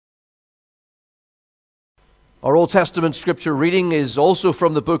Our Old Testament scripture reading is also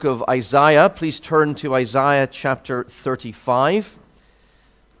from the book of Isaiah. Please turn to Isaiah chapter 35.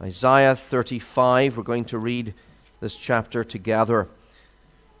 Isaiah 35, we're going to read this chapter together.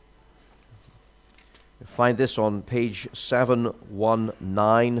 You'll find this on page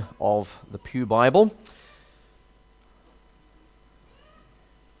 719 of the Pew Bible.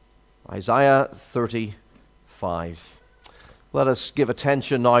 Isaiah 35. Let us give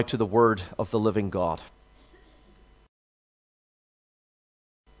attention now to the word of the living God.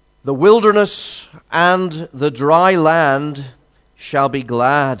 The wilderness and the dry land shall be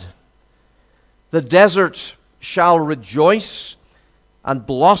glad. The desert shall rejoice and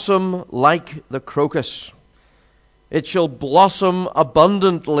blossom like the crocus. It shall blossom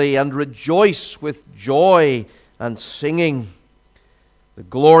abundantly and rejoice with joy and singing. The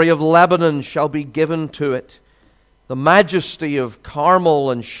glory of Lebanon shall be given to it, the majesty of Carmel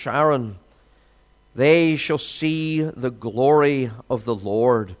and Sharon. They shall see the glory of the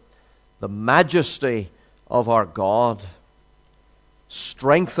Lord, the majesty of our God.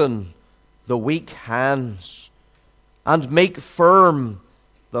 Strengthen the weak hands and make firm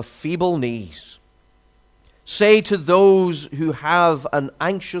the feeble knees. Say to those who have an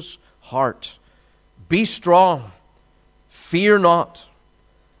anxious heart, be strong, fear not.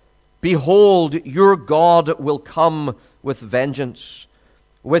 Behold, your God will come with vengeance,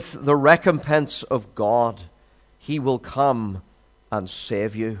 with the recompense of God. He will come and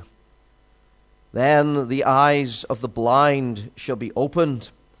save you. Then the eyes of the blind shall be opened,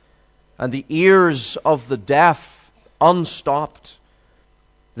 and the ears of the deaf unstopped.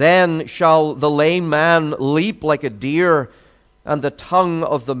 Then shall the lame man leap like a deer, and the tongue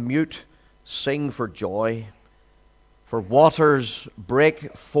of the mute sing for joy. For waters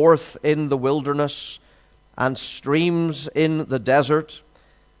break forth in the wilderness, and streams in the desert.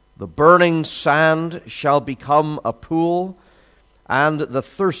 The burning sand shall become a pool, and the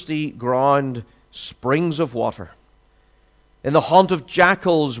thirsty ground springs of water. In the haunt of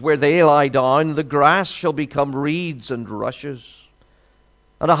jackals where they lie down, the grass shall become reeds and rushes.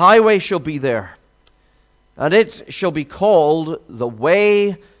 And a highway shall be there, and it shall be called the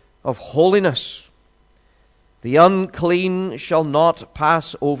way of holiness. The unclean shall not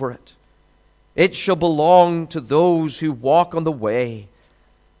pass over it. It shall belong to those who walk on the way.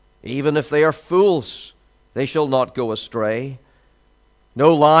 Even if they are fools, they shall not go astray.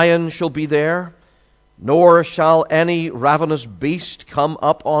 No lion shall be there, nor shall any ravenous beast come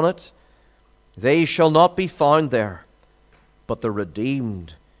up on it. They shall not be found there, but the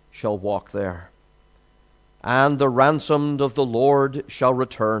redeemed shall walk there. And the ransomed of the Lord shall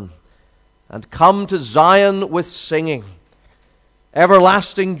return, and come to Zion with singing.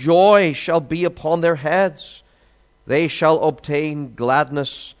 Everlasting joy shall be upon their heads. They shall obtain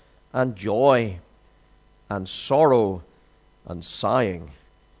gladness and joy, and sorrow and sighing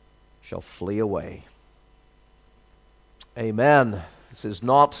shall flee away. Amen. This is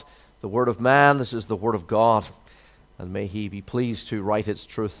not the word of man, this is the word of God. And may He be pleased to write its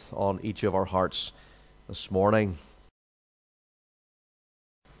truth on each of our hearts this morning.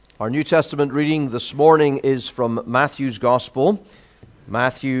 Our New Testament reading this morning is from Matthew's Gospel,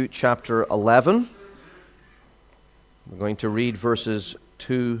 Matthew chapter 11. We're going to read verses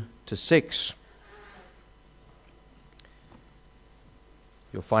 2 to 6.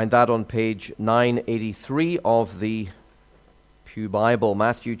 You'll find that on page 983 of the Pew Bible,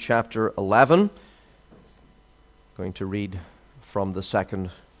 Matthew chapter 11. I'm going to read from the second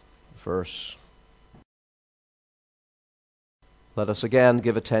verse. Let us again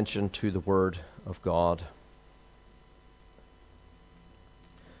give attention to the Word of God.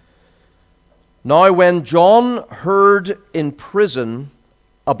 Now when John heard in prison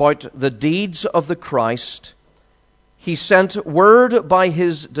about the deeds of the Christ, he sent word by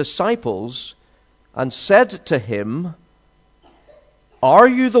his disciples and said to him, Are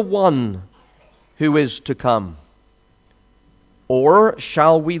you the one who is to come? Or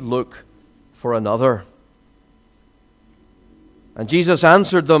shall we look for another? And Jesus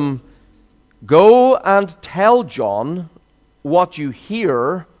answered them, Go and tell John what you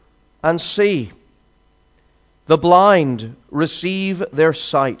hear and see. The blind receive their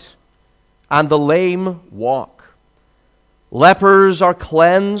sight, and the lame walk. Lepers are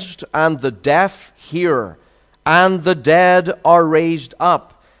cleansed, and the deaf hear, and the dead are raised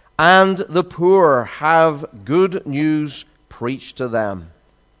up, and the poor have good news preached to them.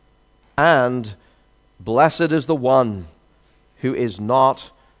 And blessed is the one who is not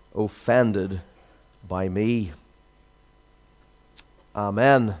offended by me.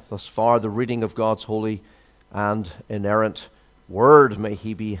 Amen. Thus far the reading of God's holy and inerrant word. May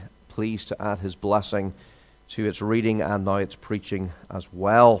He be pleased to add His blessing to its reading and now its preaching as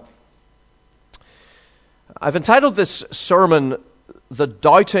well. I've entitled this sermon, The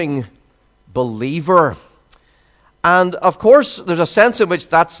Doubting Believer. And of course, there's a sense in which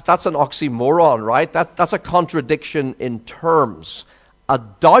that's an oxymoron, right? That's a contradiction in terms. A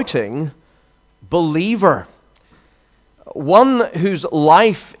doubting believer. One whose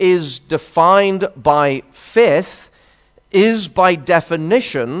life is defined by faith is by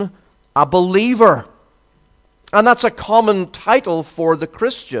definition a believer. And that's a common title for the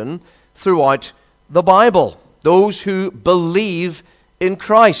Christian throughout the Bible. Those who believe in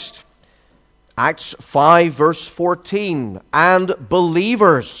Christ. Acts 5 verse 14. And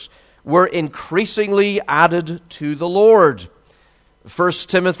believers were increasingly added to the Lord. 1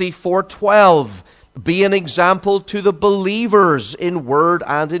 Timothy 4:12. Be an example to the believers in word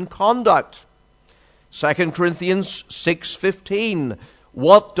and in conduct. 2 Corinthians 6:15.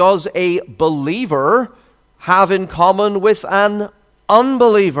 What does a believer have in common with an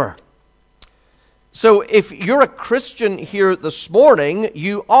unbeliever? So if you're a Christian here this morning,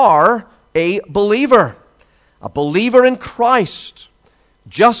 you are a believer in Christ,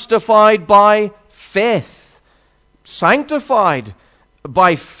 justified by faith, sanctified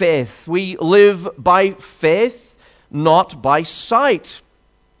by faith. We live by faith, not by sight.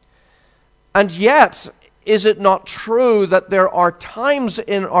 And yet, is it not true that there are times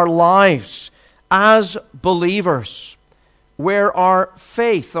in our lives as believers where our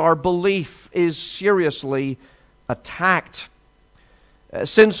faith, our belief is seriously attacked?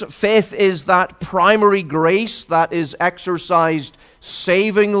 Since faith is that primary grace that is exercised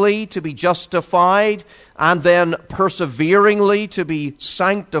savingly to be justified and then perseveringly to be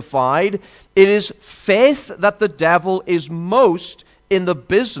sanctified, it is faith that the devil is most in the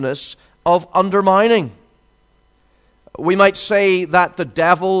business of undermining. We might say that the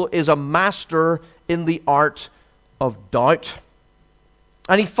devil is a master in the art of doubt.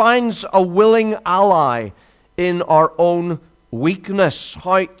 And he finds a willing ally in our own weakness.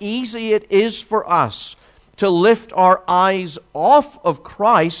 How easy it is for us to lift our eyes off of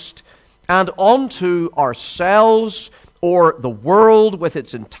Christ and onto ourselves or the world with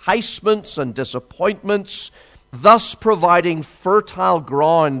its enticements and disappointments, thus providing fertile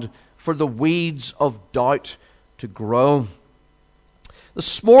ground for the weeds of doubt to grow.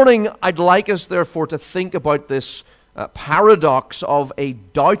 This morning, I'd like us, therefore, to think about this paradox of a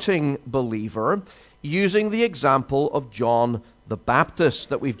doubting believer using the example of John the Baptist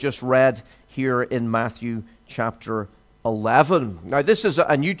that we've just read here in Matthew chapter 11. Now, this is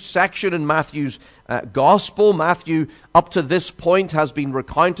a new section in Matthew's gospel. Matthew, up to this point, has been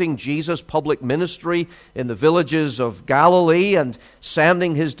recounting Jesus' public ministry in the villages of Galilee and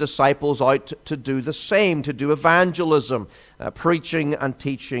sending his disciples out to do the same, to do evangelism, preaching and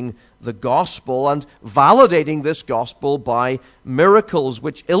teaching the gospel and validating this gospel by miracles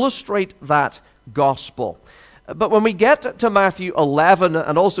which illustrate that gospel. But when we get to Matthew 11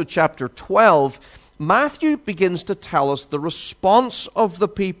 and also chapter 12, Matthew begins to tell us the response of the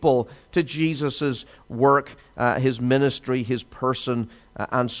people to Jesus' work, his ministry, his person,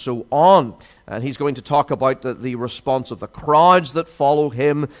 and so on. And he's going to talk about the response of the crowds that follow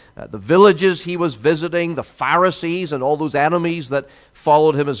him, the villages he was visiting, the Pharisees and all those enemies that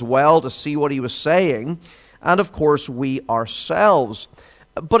followed him as well to see what he was saying, and of course we ourselves.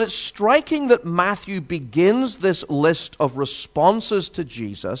 But it's striking that Matthew begins this list of responses to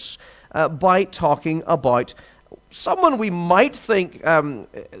Jesus by talking about someone we might think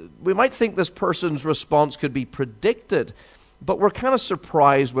this person's response could be predicted, but we're kind of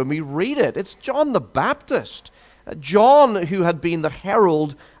surprised when we read it. It's John the Baptist, John who had been the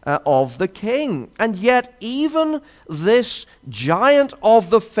herald of the king, and yet even this giant of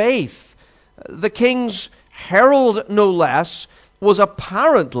the faith, the king's herald no less, was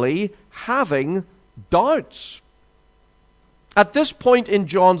apparently having doubts. At this point in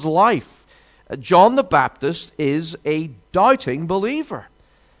John's life, John the Baptist is a doubting believer.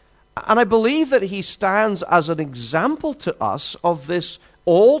 And I believe that he stands as an example to us of this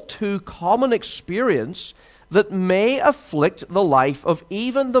all too common experience that may afflict the life of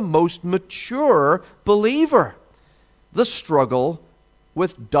even the most mature believer, the struggle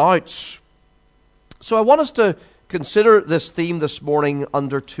with doubts. So I want us to consider this theme this morning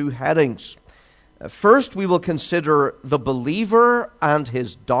under two headings. First, we will consider the believer and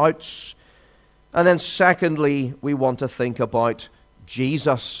his doubts. And then secondly, we want to think about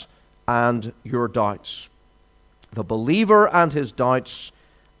Jesus and your doubts. The believer and his doubts,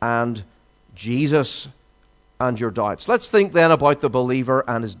 and Jesus and your doubts. Let's think then about the believer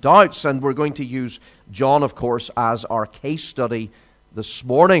and his doubts. And we're going to use John, of course, as our case study this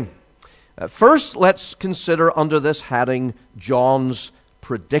morning. First, let's consider under this heading John's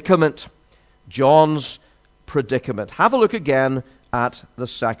predicament. John's predicament. Have a look again at the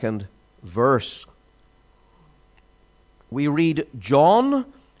second verse. We read, John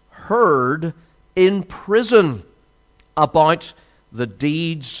heard in prison about the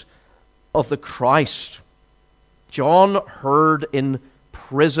deeds of the Christ. John heard in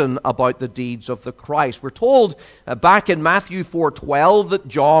prison about the deeds of the Christ. We're told back in Matthew 4:12 that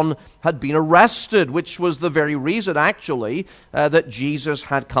John had been arrested, which was the very reason, actually, that Jesus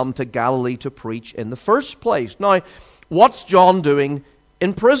had come to Galilee to preach in the first place. Now, what's John doing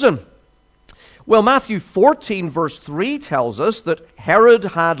in prison? Well, Matthew 14 verse 3 tells us that Herod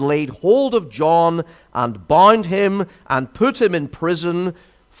had laid hold of John and bound him and put him in prison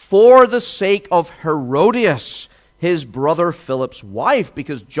for the sake of Herodias, his brother Philip's wife,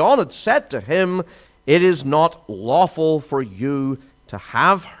 because John had said to him, "It is not lawful for you to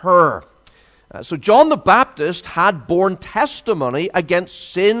have her." So John the Baptist had borne testimony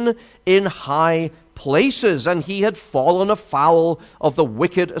against sin in high places, and he had fallen afoul of the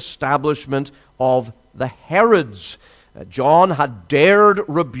wicked establishment of the Herods. John had dared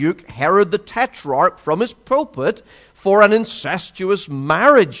rebuke Herod the Tetrarch from his pulpit for an incestuous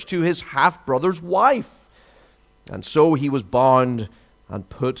marriage to his half-brother's wife. And so he was bound and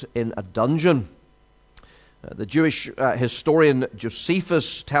put in a dungeon. The Jewish historian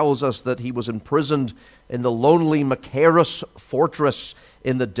Josephus tells us that he was imprisoned in the lonely Machaerus fortress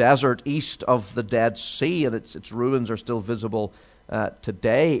in the desert east of the Dead Sea, and its ruins are still visible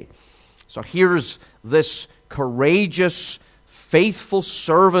today. So here's this courageous, faithful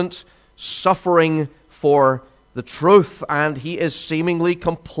servant suffering for the truth, and he is seemingly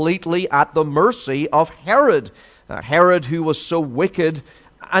completely at the mercy of Herod. Herod, who was so wicked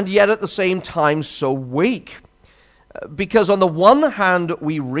and yet at the same time so weak. Because on the one hand,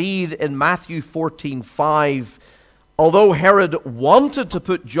 we read in Matthew 14:5, although Herod wanted to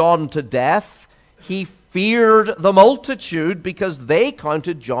put John to death, he feared the multitude because they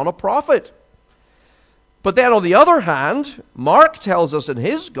counted John a prophet. But then on the other hand, Mark tells us in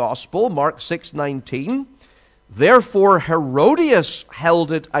his gospel, Mark 6:19, therefore Herodias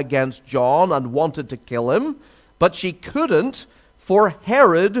held it against John and wanted to kill him, but she couldn't, for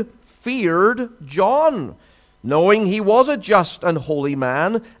Herod feared John, knowing he was a just and holy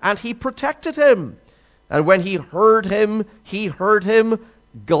man, and he protected him. And when he heard him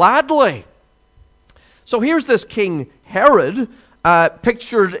gladly. So here's this King Herod,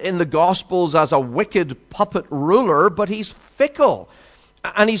 pictured in the Gospels as a wicked puppet ruler, but he's fickle,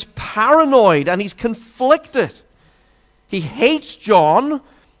 and he's paranoid, and he's conflicted. He hates John.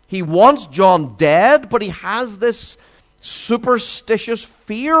 He wants John dead, but he has this superstitious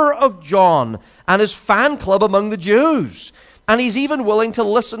fear of John and his fan club among the Jews. And he's even willing to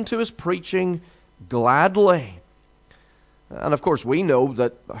listen to his preaching gladly. And of course, we know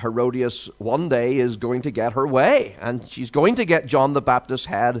that Herodias one day is going to get her way, and she's going to get John the Baptist's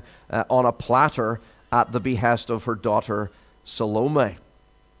head on a platter at the behest of her daughter Salome.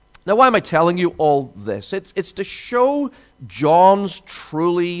 Now, why am I telling you all this? It's to show John's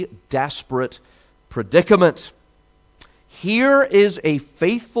truly desperate predicament. Here is a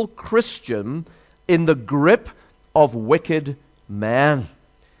faithful Christian in the grip of wicked men.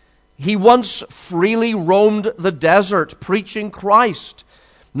 He once freely roamed the desert preaching Christ.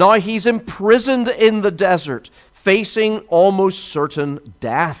 Now he's imprisoned in the desert, facing almost certain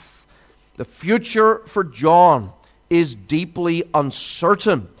death. The future for John is deeply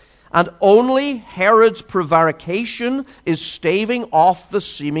uncertain, and only Herod's prevarication is staving off the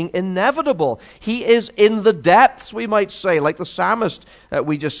seeming inevitable. He is in the depths, we might say, like the psalmist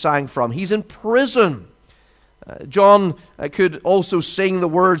we just sang from. He's in prison. John could also sing the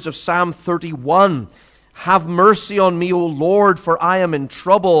words of Psalm 31. Have mercy on me, O Lord, for I am in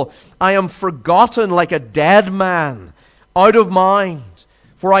trouble. I am forgotten like a dead man, out of mind,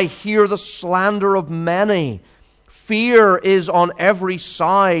 for I hear the slander of many. Fear is on every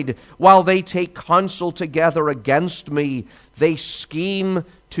side, while they take counsel together against me. They scheme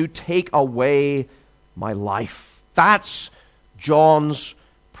to take away my life. That's John's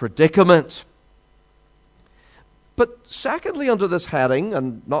predicament. But secondly, under this heading,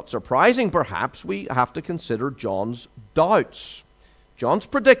 and not surprising perhaps, we have to consider John's doubts. John's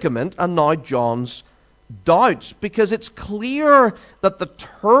predicament, and now John's doubts, because it's clear that the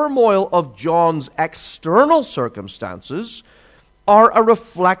turmoil of John's external circumstances are a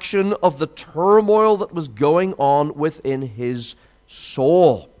reflection of the turmoil that was going on within his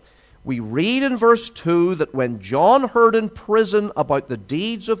soul. We read in verse 2 that when John heard in prison about the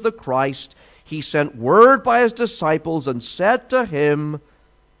deeds of the Christ, he sent word by his disciples and said to him,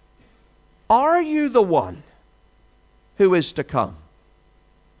 Are you the one who is to come?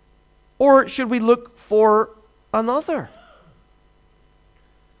 Or should we look for another?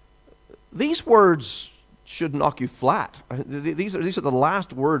 These words should knock you flat. These are the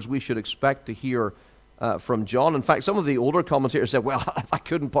last words we should expect to hear from John. In fact, some of the older commentators said, well, that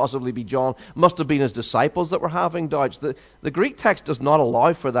couldn't possibly be John. Must have been his disciples that were having doubts. The Greek text does not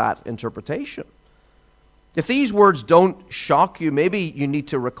allow for that interpretation. If these words don't shock you, maybe you need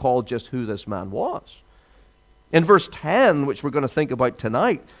to recall just who this man was. In verse 10, which we're going to think about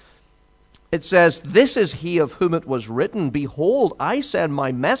tonight, it says, "This is he of whom it was written, Behold, I send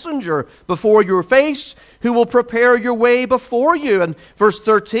my messenger before your face, who will prepare your way before you." And verse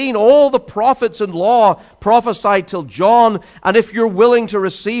 13, "All the prophets and law prophesied till John, and if you're willing to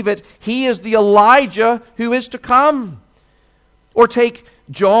receive it, he is the Elijah who is to come." Or take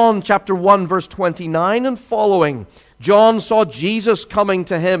John chapter 1, verse 29 and following. "John saw Jesus coming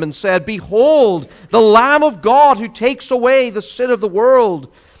to him and said, Behold, the Lamb of God who takes away the sin of the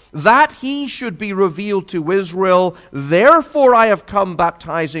world. That he should be revealed to Israel. Therefore I have come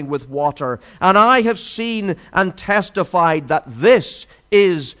baptizing with water, and I have seen and testified that this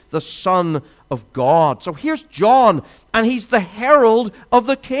is the Son of God." So here's John, and he's the herald of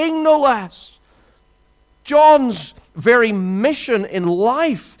the King, no less. John's very mission in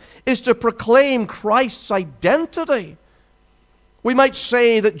life is to proclaim Christ's identity. We might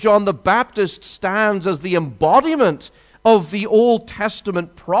say that John the Baptist stands as the embodiment of the Old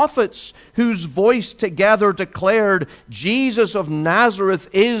Testament prophets whose voice together declared Jesus of Nazareth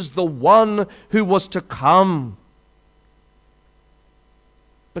is the one who was to come.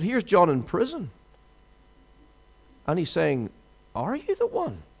 But here's John in prison, and he's saying, are you the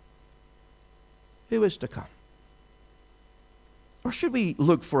one who is to come? Or should we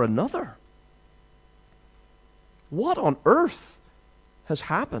look for another? What on earth has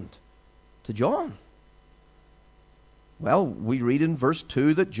happened to John? Well, we read in verse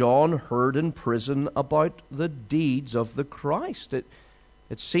 2 that John heard in prison about the deeds of the Christ. It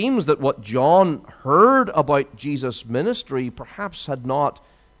seems that what John heard about Jesus' ministry perhaps had not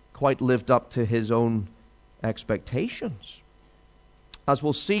quite lived up to his own expectations. As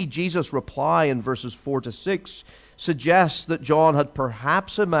we'll see, Jesus' reply in verses 4 to 6 suggests that John had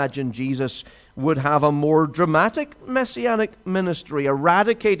perhaps imagined Jesus would have a more dramatic messianic ministry,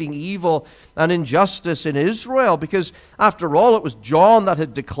 eradicating evil and injustice in Israel, because after all, it was John that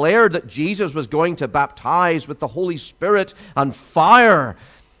had declared that Jesus was going to baptize with the Holy Spirit and fire.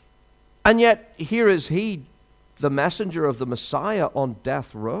 And yet, here is he, the messenger of the Messiah, on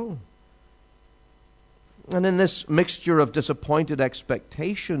death row. And in this mixture of disappointed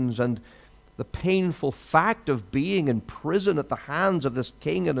expectations and the painful fact of being in prison at the hands of this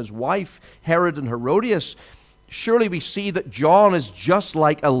king and his wife, Herod and Herodias, surely we see that John is just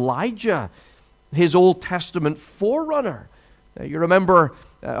like Elijah, his Old Testament forerunner. You remember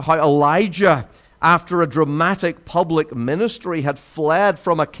how Elijah, after a dramatic public ministry, had fled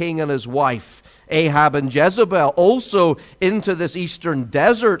from a king and his wife, Ahab and Jezebel, also into this eastern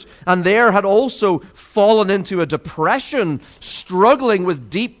desert, and there had also fallen into a depression, struggling with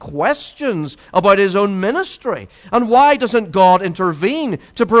deep questions about his own ministry. And why doesn't God intervene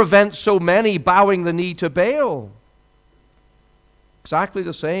to prevent so many bowing the knee to Baal? Exactly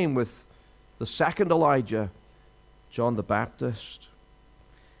the same with the second Elijah, John the Baptist.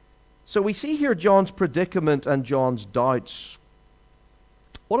 So we see here John's predicament and John's doubts.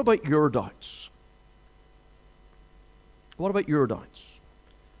 What about your doubts? What about your doubts?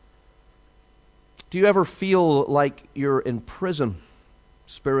 Do you ever feel like you're in prison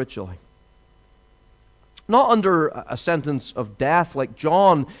spiritually? Not under a sentence of death like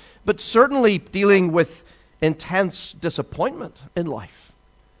John, but certainly dealing with intense disappointment in life.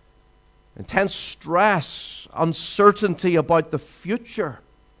 Intense stress, uncertainty about the future.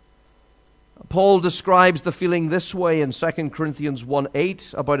 Paul describes the feeling this way in 2 Corinthians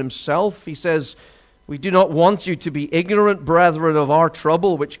 1:8 about himself. He says, "We do not want you to be ignorant, brethren, of our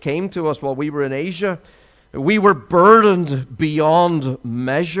trouble which came to us while we were in Asia. We were burdened beyond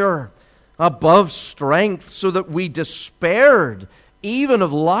measure, above strength, so that we despaired even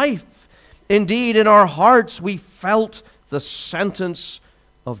of life. Indeed, in our hearts we felt the sentence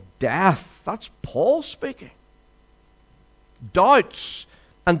of death." That's Paul speaking. Doubts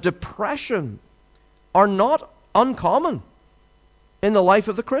and depression are not uncommon in the life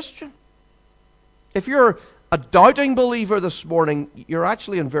of the Christian. If you're a doubting believer this morning, you're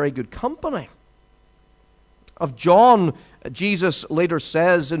actually in very good company. Of John, Jesus later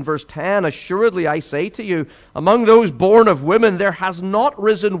says in verse 10, "Assuredly I say to you, among those born of women there has not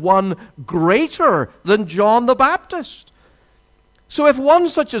risen one greater than John the Baptist." So if one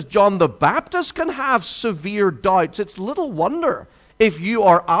such as John the Baptist can have severe doubts, it's little wonder if you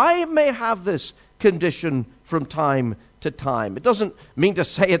or I may have this condition from time to time. It doesn't mean to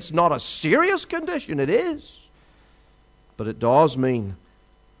say it's not a serious condition. It is. But it does mean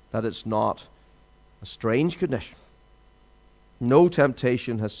that it's not a strange condition. No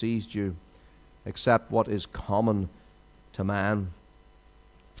temptation has seized you except what is common to man.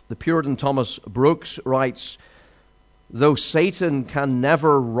 The Puritan Thomas Brooks writes, "Though Satan can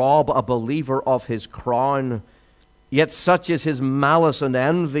never rob a believer of his crown, yet such is his malice and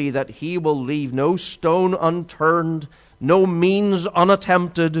envy that he will leave no stone unturned, no means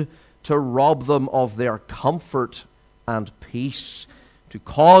unattempted to rob them of their comfort and peace, to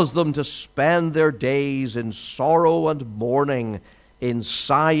cause them to spend their days in sorrow and mourning, in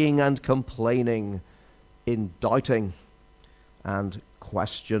sighing and complaining, in doubting and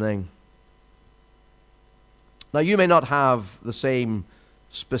questioning." Now, you may not have the same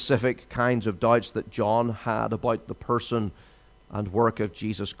specific kinds of doubts that John had about the person and work of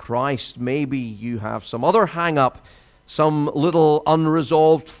Jesus Christ. Maybe you have some other hang-up, some little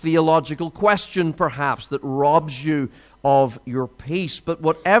unresolved theological question, perhaps, that robs you of your peace. But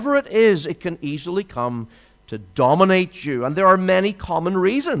whatever it is, it can easily come to dominate you. And there are many common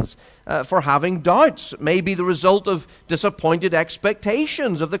reasons for having doubts. It may be the result of disappointed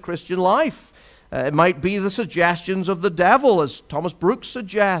expectations of the Christian life. It might be the suggestions of the devil, as Thomas Brooks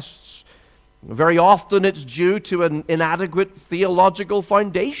suggests. Very often it's due to an inadequate theological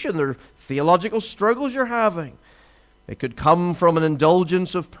foundation or theological struggles you're having. It could come from an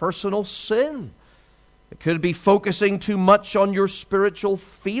indulgence of personal sin. It could be focusing too much on your spiritual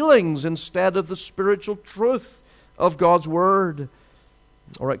feelings instead of the spiritual truth of God's Word.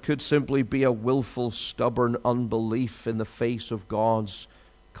 Or it could simply be a willful, stubborn unbelief in the face of God's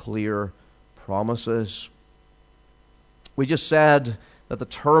clear promises. We just said that the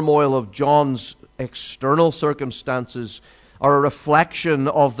turmoil of John's external circumstances are a reflection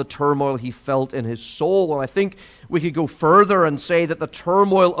of the turmoil he felt in his soul. And I think we could go further and say that the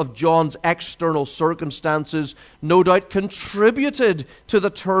turmoil of John's external circumstances no doubt contributed to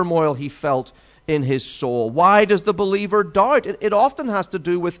the turmoil he felt in his soul. Why does the believer doubt? It often has to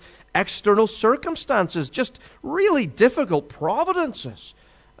do with external circumstances, just really difficult providences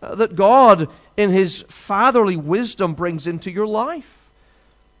that God, in His fatherly wisdom, brings into your life.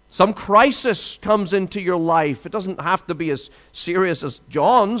 Some crisis comes into your life. It doesn't have to be as serious as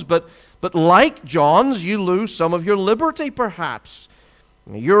John's, but like John's, you lose some of your liberty, perhaps.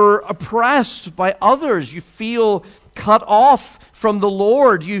 You're oppressed by others. You feel cut off from the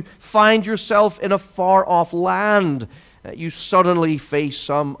Lord. You find yourself in a far-off land. You suddenly face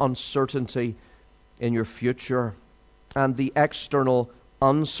some uncertainty in your future. And the external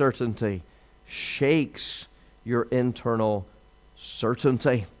uncertainty shakes your internal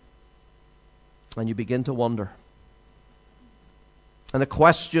certainty. And you begin to wonder. And a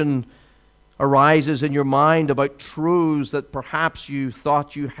question arises in your mind about truths that perhaps you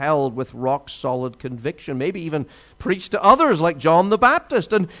thought you held with rock-solid conviction, maybe even preached to others like John the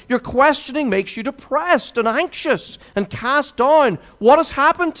Baptist. And your questioning makes you depressed and anxious and cast down. What has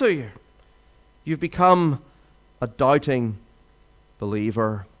happened to you? You've become a doubting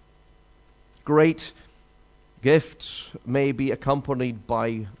believer. Great gifts may be accompanied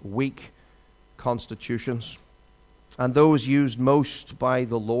by weak constitutions, and those used most by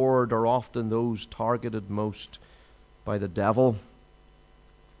the Lord are often those targeted most by the devil.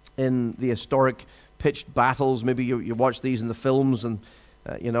 In the historic pitched battles, maybe you watch these in the films, and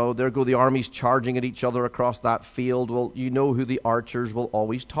there go the armies charging at each other across that field. Well, you know who the archers will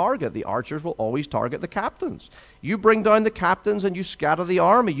always target. The archers will always target the captains. You bring down the captains and you scatter the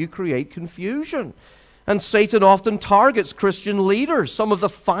army. You create confusion. And Satan often targets Christian leaders, some of the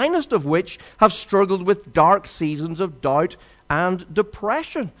finest of which have struggled with dark seasons of doubt and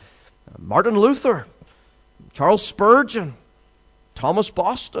depression. Martin Luther, Charles Spurgeon, Thomas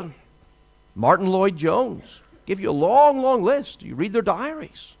Boston, Martin Lloyd-Jones. Give you a long, long list. You read their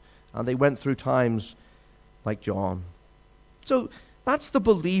diaries. And they went through times like John. So that's the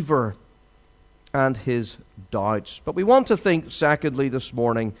believer and his doubts. But we want to think, secondly, this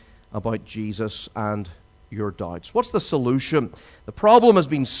morning about Jesus and your doubts. What's the solution? The problem has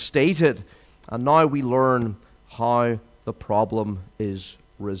been stated, and now we learn how the problem is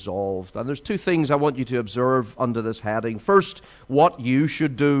resolved. And there's two things I want you to observe under this heading. First, what you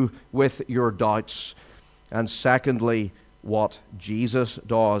should do with your doubts. And secondly, what Jesus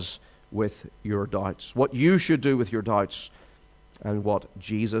does with your doubts. What you should do with your doubts and what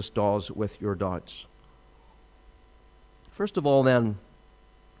Jesus does with your doubts. First of all, then,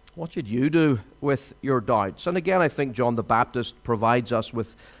 What should you do with your doubts? And again, I think John the Baptist provides us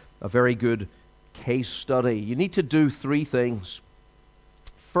with a very good case study. You need to do three things.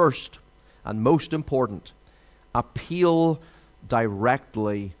 First, and most important, appeal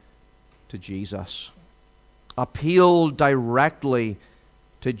directly to Jesus. Appeal directly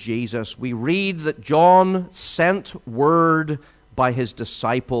to Jesus. We read that John sent word by his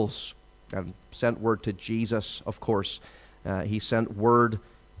disciples, and sent word to Jesus, of course. He sent word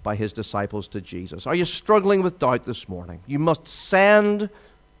by his disciples to Jesus. Are you struggling with doubt this morning? You must send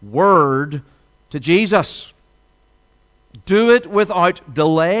word to Jesus. Do it without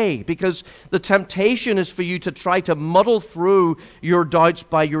delay, because the temptation is for you to try to muddle through your doubts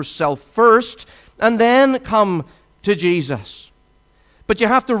by yourself first and then come to Jesus. But you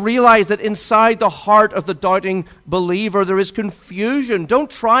have to realize that inside the heart of the doubting believer there is confusion.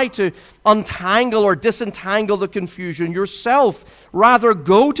 Don't try to untangle or disentangle the confusion yourself. Rather,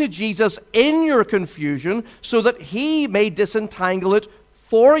 go to Jesus in your confusion so that he may disentangle it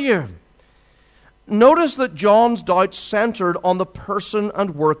for you. Notice that John's doubts centered on the person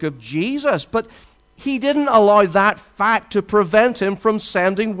and work of Jesus, but he didn't allow that fact to prevent him from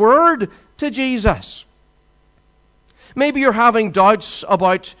sending word to Jesus. Maybe you're having doubts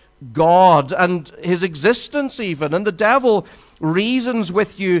about God and his existence even, and the devil reasons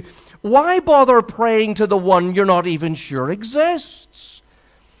with you, why bother praying to the one you're not even sure exists?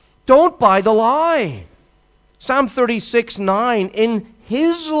 Don't buy the lie. Psalm 36:9, in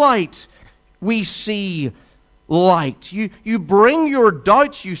his light we see light. You bring your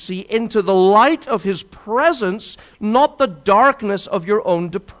doubts, you see, into the light of his presence, not the darkness of your own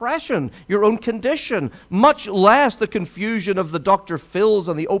depression, your own condition, much less the confusion of the Dr. Phils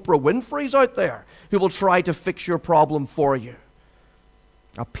and the Oprah Winfreys out there who will try to fix your problem for you.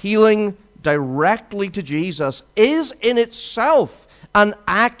 Appealing directly to Jesus is in itself an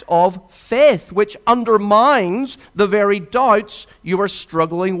act of faith which undermines the very doubts you are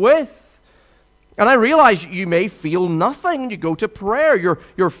struggling with. And I realize you may feel nothing when you go to prayer.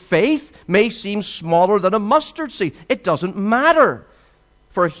 Your faith may seem smaller than a mustard seed. It doesn't matter.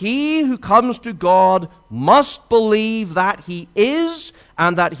 For he who comes to God must believe that he is,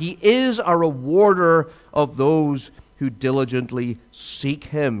 and that he is a rewarder of those who diligently seek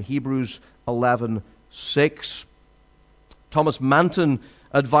him. Hebrews 11:6. Thomas Manton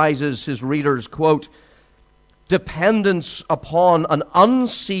advises his readers, quote, dependence upon an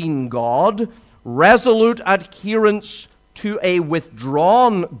unseen God, resolute adherence to a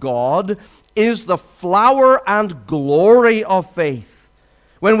withdrawn God, is the flower and glory of faith.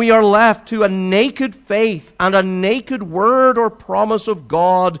 When we are left to a naked faith and a naked word or promise of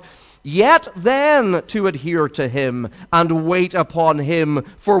God, yet then to adhere to him and wait upon him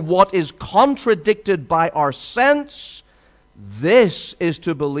for what is contradicted by our sense, this is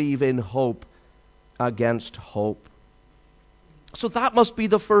to believe in hope against hope. So that must be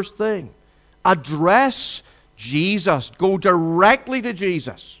the first thing. Address Jesus. Go directly to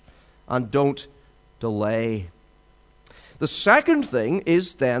Jesus and don't delay. The second thing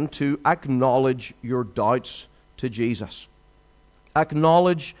is then to acknowledge your doubts to Jesus.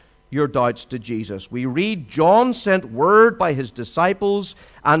 Acknowledge your doubts to Jesus. We read, John sent word by his disciples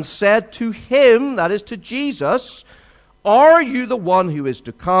and said to him, that is to Jesus, are you the one who is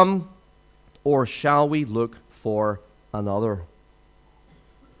to come, or shall we look for another?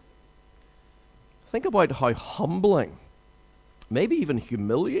 Think about how humbling, maybe even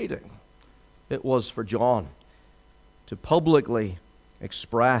humiliating, it was for John to publicly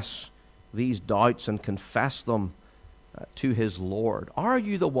express these doubts and confess them to his Lord. Are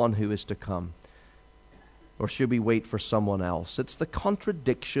you the one who is to come, or should we wait for someone else? It's the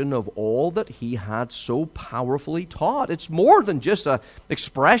contradiction of all that he had so powerfully taught. It's more than just an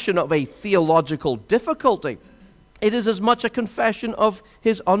expression of a theological difficulty. It is as much a confession of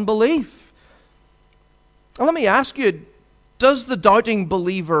his unbelief. And let me ask you, does the doubting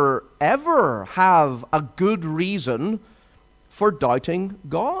believer ever have a good reason for doubting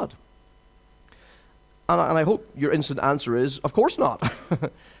God? And I hope your instant answer is, of course not.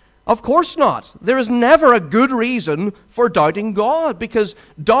 Of course not. There is never a good reason for doubting God, because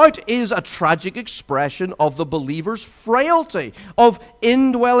doubt is a tragic expression of the believer's frailty, of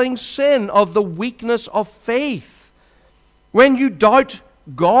indwelling sin, of the weakness of faith. When you doubt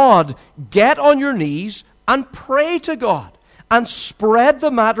God, get on your knees and pray to God and spread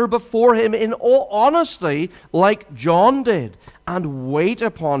the matter before him in all honesty, like John did, and wait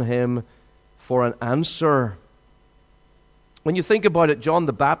upon him for an answer. When you think about it, John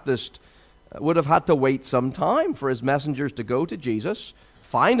the Baptist would have had to wait some time for his messengers to go to Jesus,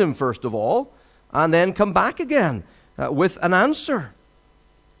 find him first of all, and then come back again with an answer.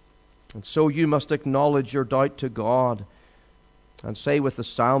 And so you must acknowledge your doubt to God and say with the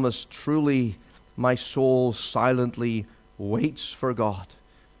psalmist, truly my soul silently waits for God.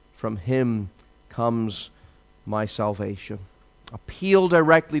 From Him comes my salvation. Appeal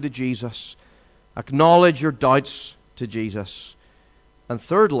directly to Jesus. Acknowledge your doubts to Jesus. And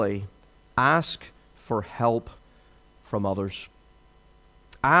thirdly, ask for help from others.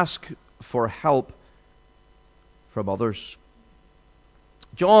 Ask for help from others.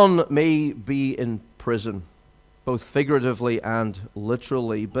 John may be in prison, both figuratively and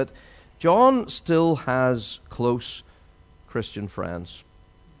literally, but John still has close Christian friends.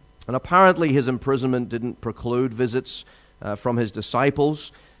 And apparently his imprisonment didn't preclude visits from his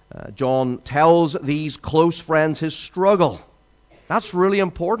disciples. John tells these close friends his struggle. That's really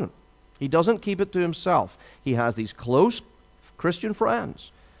important. He doesn't keep it to himself. He has these close Christian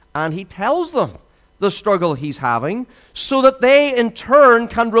friends, and he tells them the struggle he's having so that they in turn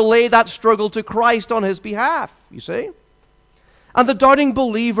can relay that struggle to Christ on his behalf, you see? And the doubting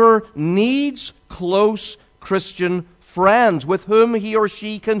believer needs close Christian friends with whom he or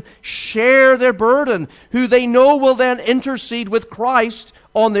she can share their burden, who they know will then intercede with Christ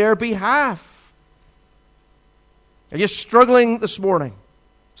on their behalf. Are you struggling this morning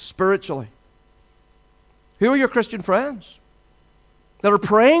spiritually? Who are your Christian friends that are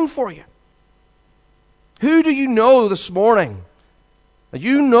praying for you? Who do you know this morning that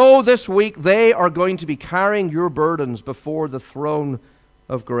you know this week they are going to be carrying your burdens before the throne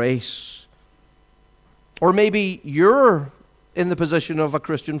of grace? Or maybe you're in the position of a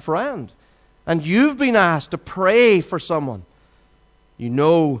Christian friend and you've been asked to pray for someone. You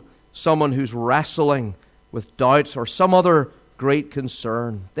know someone who's wrestling with doubt or some other great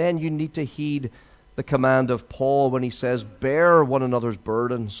concern. Then you need to heed the command of Paul when he says, bear one another's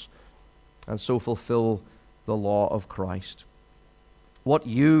burdens and so fulfill the law of Christ. What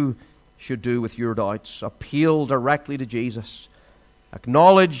you should do with your doubts, appeal directly to Jesus.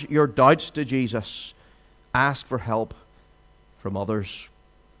 Acknowledge your doubts to Jesus. Ask for help from others.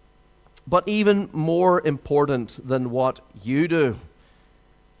 But even more important than what you do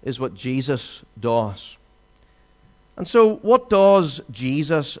is what Jesus does. And so, what does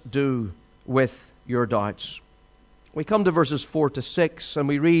Jesus do with your doubts? We come to verses 4 to 6 and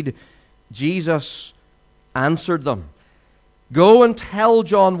we read, Jesus answered them, go and tell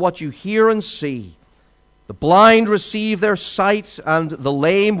John what you hear and see. The blind receive their sight, and the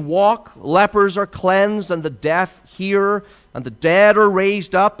lame walk. Lepers are cleansed, and the deaf hear, and the dead are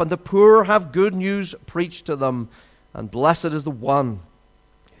raised up, and the poor have good news preached to them. And blessed is the one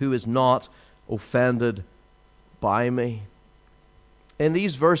who is not offended by me. In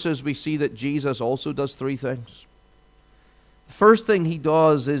these verses, we see that Jesus also does three things. The first thing he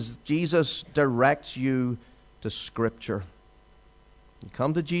does is Jesus directs you to Scripture. You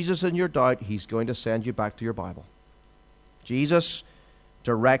come to Jesus in your doubt, he's going to send you back to your Bible. Jesus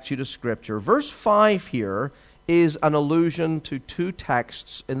directs you to Scripture. Verse 5 here is an allusion to two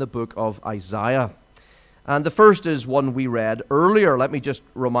texts in the book of Isaiah. And the first is one we read earlier. Let me just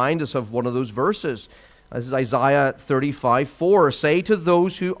remind us of one of those verses. This is Isaiah 35:4. Say to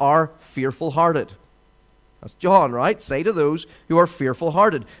those who are fearful-hearted. That's John, right? Say to those who are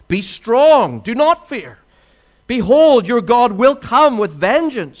fearful-hearted, be strong, do not fear. Behold, your God will come with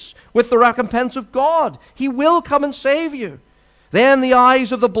vengeance, with the recompense of God. He will come and save you. Then the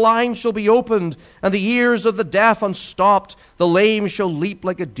eyes of the blind shall be opened, and the ears of the deaf unstopped. The lame shall leap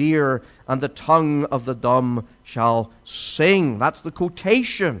like a deer, and the tongue of the dumb shall sing. That's the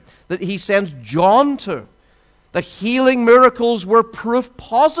quotation that he sends John to. The healing miracles were proof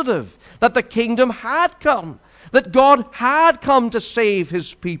positive that the kingdom had come, that God had come to save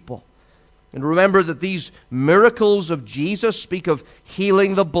his people. And remember that these miracles of Jesus speak of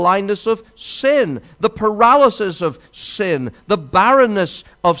healing the blindness of sin, the paralysis of sin, the barrenness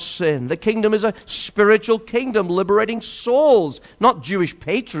of sin. The kingdom is a spiritual kingdom liberating souls, not Jewish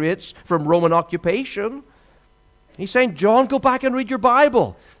patriots from Roman occupation. He's saying, John, go back and read your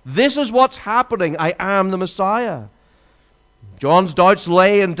Bible. This is what's happening. I am the Messiah. John's doubts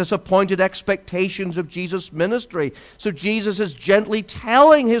lay in disappointed expectations of Jesus' ministry. So Jesus is gently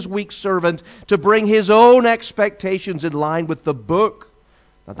telling his weak servant to bring his own expectations in line with the book.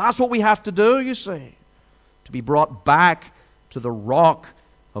 Now that's what we have to do, you see. To be brought back to the rock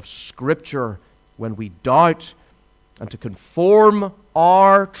of Scripture when we doubt, and to conform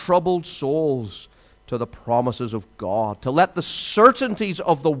our troubled souls to the promises of God. To let the certainties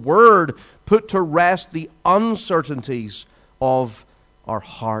of the Word put to rest the uncertainties of our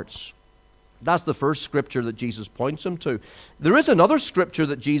hearts. That's the first scripture that Jesus points him to. There is another scripture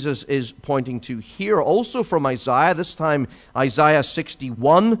that Jesus is pointing to here, also from Isaiah, this time Isaiah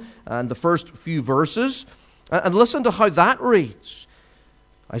 61 and the first few verses. And listen to how that reads.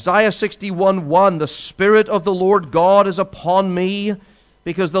 Isaiah 61:1, "The Spirit of the Lord God is upon me,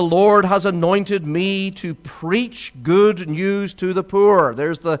 because the Lord has anointed me to preach good news to the poor."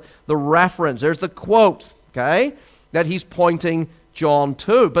 There's the reference, there's the quote, okay, that he's pointing John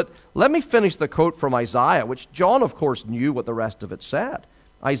to. But let me finish the quote from Isaiah, which John, of course, knew what the rest of it said.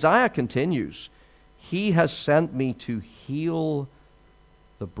 Isaiah continues, "He has sent me to heal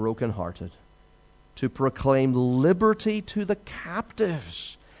the brokenhearted, to proclaim liberty to the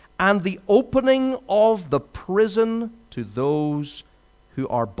captives, and the opening of the prison to those who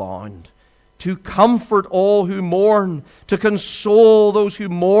are bound, to comfort all who mourn, to console those who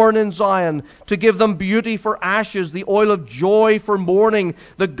mourn in Zion, to give them beauty for ashes, the oil of joy for mourning,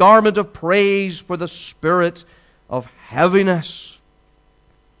 the garment of praise for the spirit of heaviness."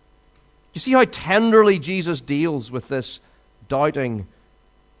 You see how tenderly Jesus deals with this doubting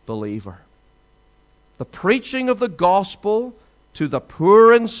believer. The preaching of the gospel to the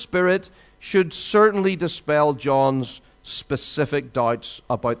poor in spirit should certainly dispel John's specific doubts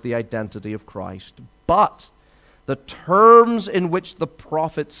about the identity of Christ. But the terms in which the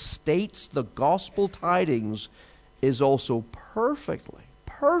prophet states the gospel tidings is also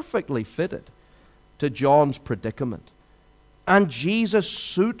perfectly fitted to John's predicament. And Jesus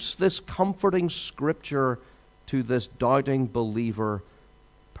suits this comforting scripture to this doubting believer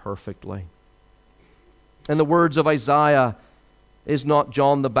perfectly. In the words of Isaiah, is not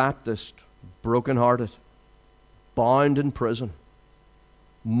John the Baptist brokenhearted, bound in prison,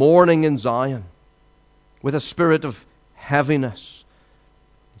 mourning in Zion, with a spirit of heaviness?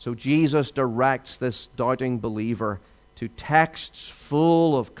 So Jesus directs this doubting believer to texts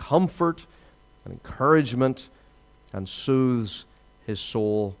full of comfort and encouragement and soothes his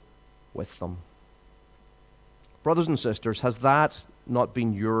soul with them. Brothers and sisters, has that not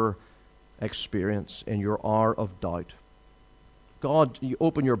been your experience in your hour of doubt? God, you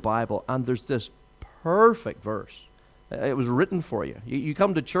open your Bible and there's this perfect verse. It was written for you. You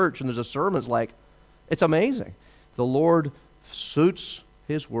come to church and there's a sermon, it's like, it's amazing. The Lord suits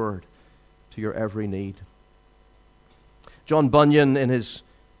His Word to your every need. John Bunyan, in his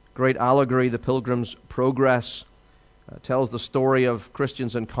great allegory, The Pilgrim's Progress, tells the story of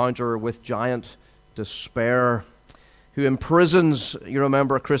Christian's encounter with giant despair, who imprisons, you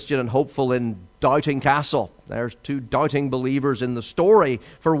remember, Christian and hopeful in Doubting Castle. There's two doubting believers in the story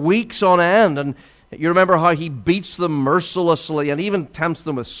for weeks on end, and you remember how he beats them mercilessly and even tempts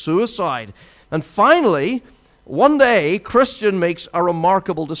them with suicide. And finally, one day, Christian makes a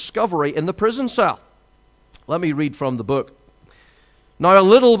remarkable discovery in the prison cell. Let me read from the book. "Now a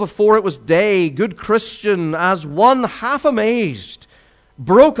little before it was day, good Christian, as one half amazed,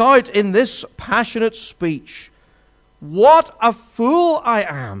 broke out in this passionate speech. 'What a fool I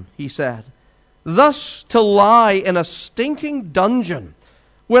am,' he said, 'thus to lie in a stinking dungeon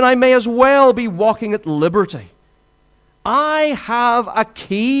when I may as well be walking at liberty. I have a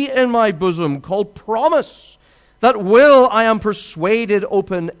key in my bosom called promise that will, I am persuaded,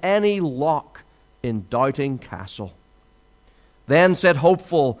 open any lock in Doubting Castle.' Then said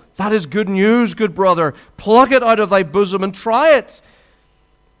Hopeful, 'That is good news, good brother. Pluck it out of thy bosom and try it.'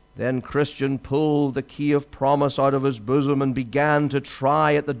 Then Christian pulled the key of promise out of his bosom and began to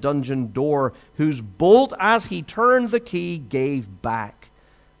try at the dungeon door, whose bolt, as he turned the key, gave back,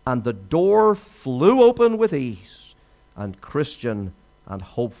 and the door flew open with ease, and Christian and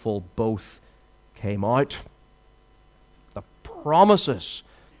Hopeful both came out." The promises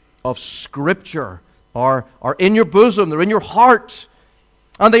of Scripture are in your bosom, they're in your heart,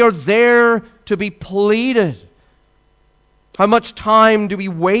 and they are there to be pleaded. How much time do we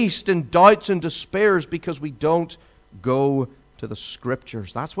waste in doubts and despairs because we don't go to the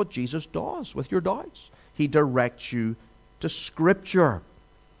Scriptures? That's what Jesus does with your doubts. He directs you to Scripture.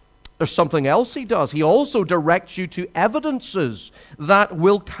 There's something else He does. He also directs you to evidences that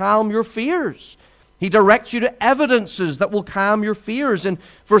will calm your fears. He directs you to evidences that will calm your fears. In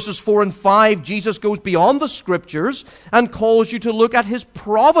verses 4 and 5, Jesus goes beyond the Scriptures and calls you to look at His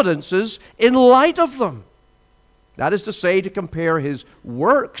providences in light of them. That is to say, to compare His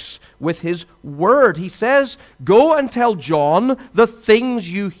works with His Word. He says, "Go and tell John the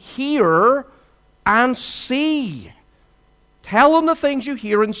things you hear and see." Tell him the things you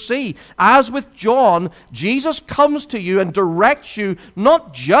hear and see. As with John, Jesus comes to you and directs you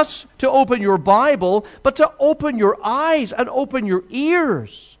not just to open your Bible, but to open your eyes and open your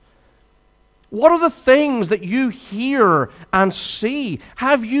ears. What are the things that you hear and see?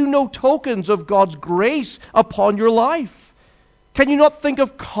 Have you no tokens of God's grace upon your life? Can you not think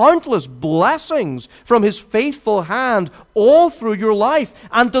of countless blessings from His faithful hand all through your life?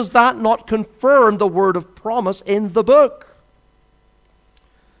 And does that not confirm the word of promise in the book?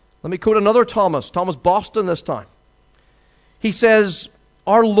 Let me quote another Thomas Boston this time. He says,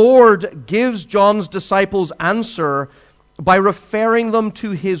 our Lord gives John's disciples answer by referring them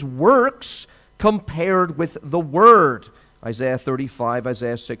to His works compared with the Word. Isaiah 35,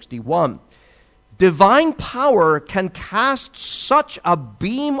 Isaiah 61. Divine power can cast such a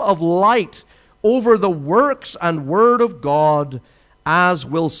beam of light over the works and Word of God as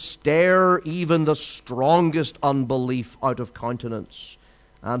will stare even the strongest unbelief out of countenance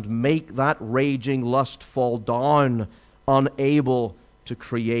and make that raging lust fall down, unable to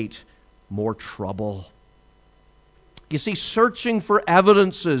create more trouble. You see, searching for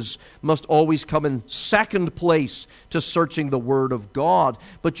evidences must always come in second place to searching the Word of God.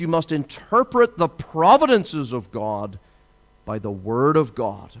 But you must interpret the providences of God by the Word of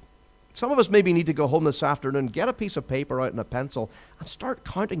God. Some of us maybe need to go home this afternoon, get a piece of paper out and a pencil, and start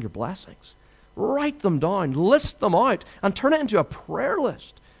counting your blessings. Write them down, list them out, and turn it into a prayer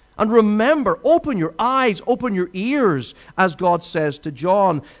list. And remember, open your eyes, open your ears, as God says to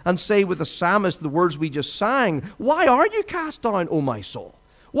John, and say with the psalmist the words we just sang, why are you cast down, O my soul?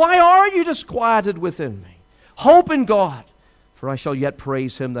 Why are you disquieted within me? Hope in God, for I shall yet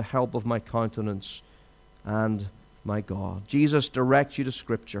praise Him, the help of my countenance and my God. Jesus directs you to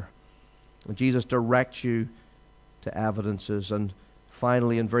Scripture, and Jesus directs you to evidences, and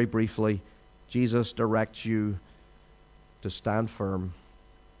finally and very briefly, Jesus directs you to stand firm.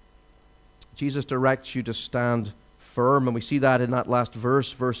 Jesus directs you to stand firm, and we see that in that last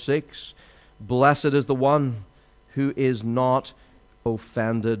verse, verse 6. Blessed is the one who is not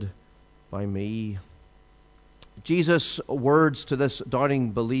offended by me. Jesus' words to this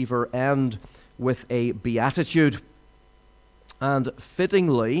doubting believer end with a beatitude, and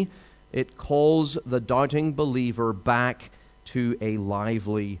fittingly, it calls the doubting believer back to a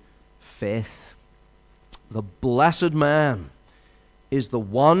lively faith. The blessed man is the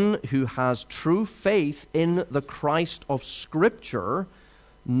one who has true faith in the Christ of Scripture,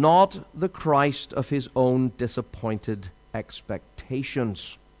 not the Christ of his own disappointed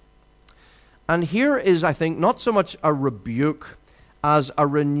expectations. And here is, I think, not so much a rebuke as a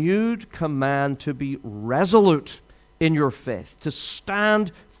renewed command to be resolute in your faith, to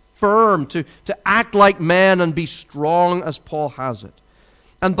stand firm, to act like men and be strong as Paul has it.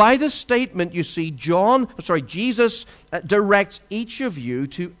 And by this statement, you see, Jesus directs each of you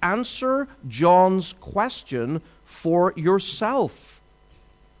to answer John's question for yourself.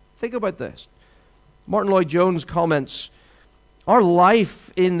 Think about this. Martin Lloyd-Jones comments, our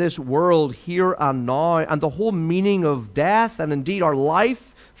life in this world here and now, and the whole meaning of death, and indeed our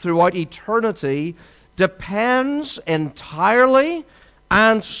life throughout eternity, depends entirely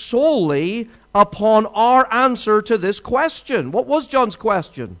and solely upon our answer to this question. What was John's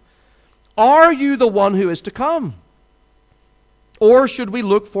question? Are you the one who is to come? Or should we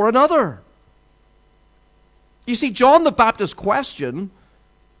look for another? You see, John the Baptist's question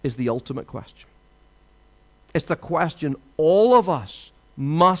is the ultimate question. It's the question all of us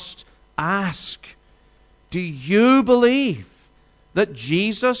must ask. Do you believe that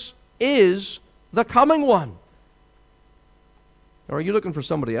Jesus is the coming one? Or are you looking for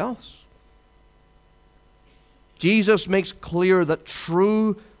somebody else? Jesus makes clear that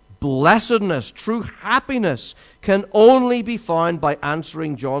true blessedness, true happiness can only be found by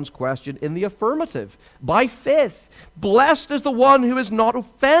answering John's question in the affirmative, by faith. Blessed is the one who is not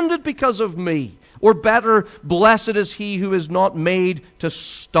offended because of me. Or better, blessed is he who is not made to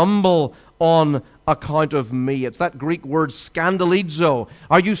stumble on account of me. It's that Greek word scandalizo.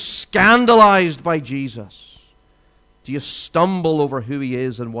 Are you scandalized by Jesus? Do you stumble over who he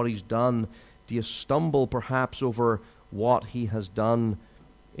is and what he's done? Do you stumble perhaps over what he has done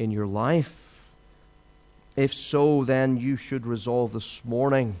in your life? If so, then you should resolve this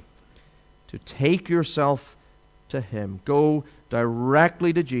morning to take yourself to him. Go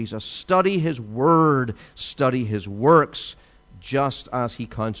directly to Jesus. Study his word. Study his works, just as he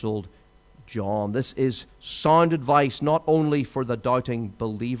counseled John. This is sound advice not only for the doubting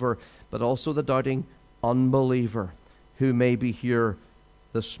believer, but also the doubting unbeliever who may be here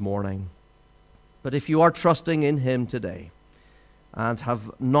this morning. But if you are trusting in him today and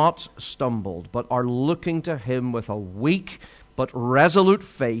have not stumbled, but are looking to him with a weak but resolute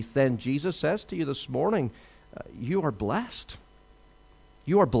faith, then Jesus says to you this morning, you are blessed.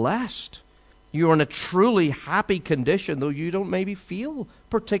 You are blessed. You are in a truly happy condition, though you don't maybe feel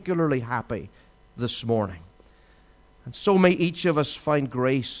particularly happy this morning. And so may each of us find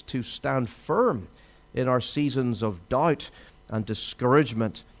grace to stand firm in our seasons of doubt and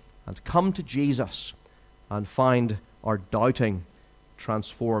discouragement and come to Jesus and find our doubting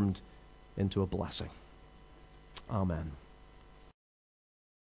transformed into a blessing. Amen.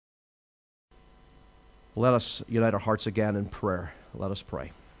 Let us unite our hearts again in prayer. Let us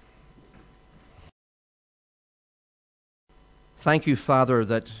pray. Thank you, Father,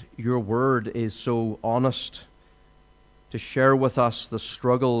 that your word is so honest to share with us the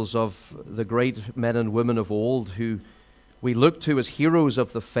struggles of the great men and women of old who we look to as heroes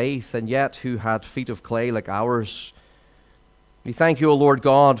of the faith and yet who had feet of clay like ours. We thank you, O Lord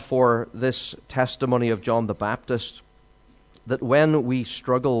God, for this testimony of John the Baptist, that when we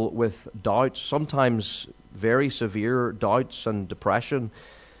struggle with doubts, sometimes very severe doubts and depression,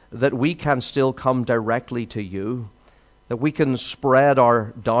 that we can still come directly to you, that we can spread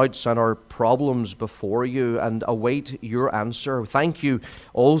our doubts and our problems before you and await your answer. Thank you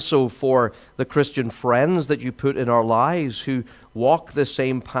also for the Christian friends that you put in our lives who walk the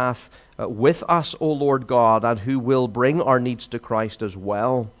same path with us, O Lord God, and who will bring our needs to Christ as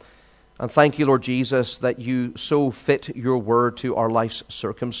well. And thank you, Lord Jesus, that you so fit your word to our life's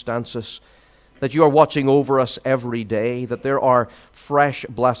circumstances, that you are watching over us every day, that there are fresh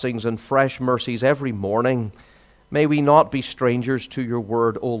blessings and fresh mercies every morning. May we not be strangers to your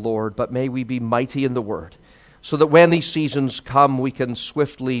word, O Lord, but may we be mighty in the word, so that when these seasons come, we can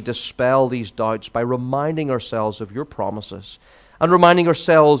swiftly dispel these doubts by reminding ourselves of your promises and reminding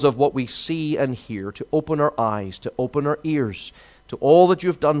ourselves of what we see and hear, to open our eyes, to open our ears to all that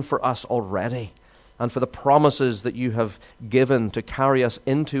you've done for us already and for the promises that you have given to carry us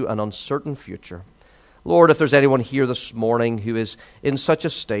into an uncertain future. Lord, if there's anyone here this morning who is in such a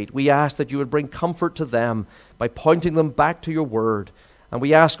state, we ask that you would bring comfort to them by pointing them back to your word. And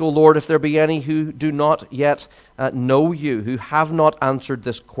we ask, O Lord, if there be any who do not yet know you, who have not answered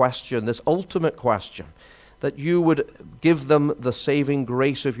this question, this ultimate question, that you would give them the saving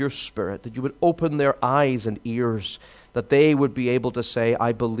grace of your Spirit, that you would open their eyes and ears, that they would be able to say,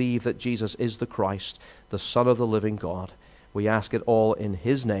 I believe that Jesus is the Christ, the Son of the living God. We ask it all in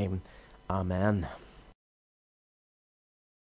his name. Amen.